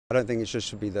I don't think it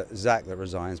should be that Zac that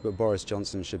resigns, but Boris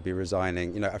Johnson should be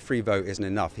resigning. You know, a free vote isn't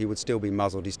enough. He would still be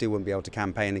muzzled. He still wouldn't be able to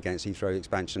campaign against Heathrow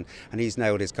expansion, and he's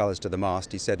nailed his colours to the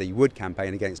mast. He said that he would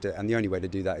campaign against it, and the only way to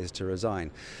do that is to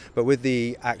resign. But with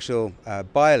the actual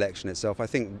by-election itself, I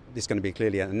think it's going to be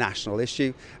clearly a national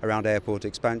issue around airport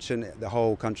expansion. The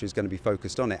whole country is going to be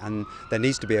focused on it, and there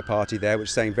needs to be a party there which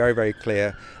is saying very, very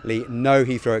clearly no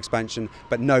Heathrow expansion,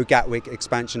 but no Gatwick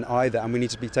expansion either, and we need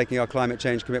to be taking our climate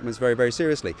change commitments very, very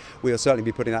seriously. We'll certainly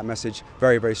be putting that message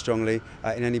very, very strongly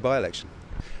in any by-election.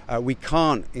 We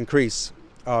can't increase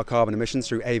our carbon emissions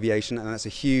through aviation, and that's a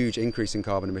huge increase in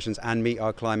carbon emissions, and meet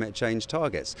our climate change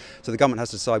targets. So the government has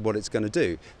to decide what it's going to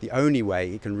do. The only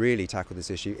way it can really tackle this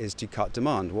issue is to cut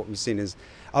demand. What we've seen is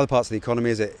other parts of the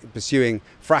economy is it pursuing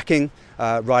fracking,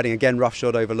 riding again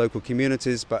roughshod over local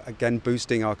communities, but again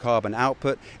boosting our carbon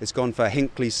output. It's gone for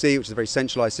Hinkley C, which is a very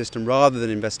centralised system, rather than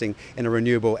investing in a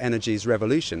renewable energies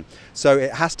revolution. So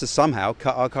it has to somehow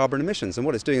cut our carbon emissions, and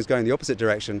what it's doing is going the opposite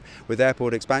direction with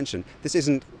airport expansion. This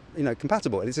isn't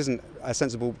compatible. This isn't a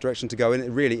sensible direction to go in. It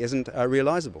really isn't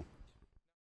realisable.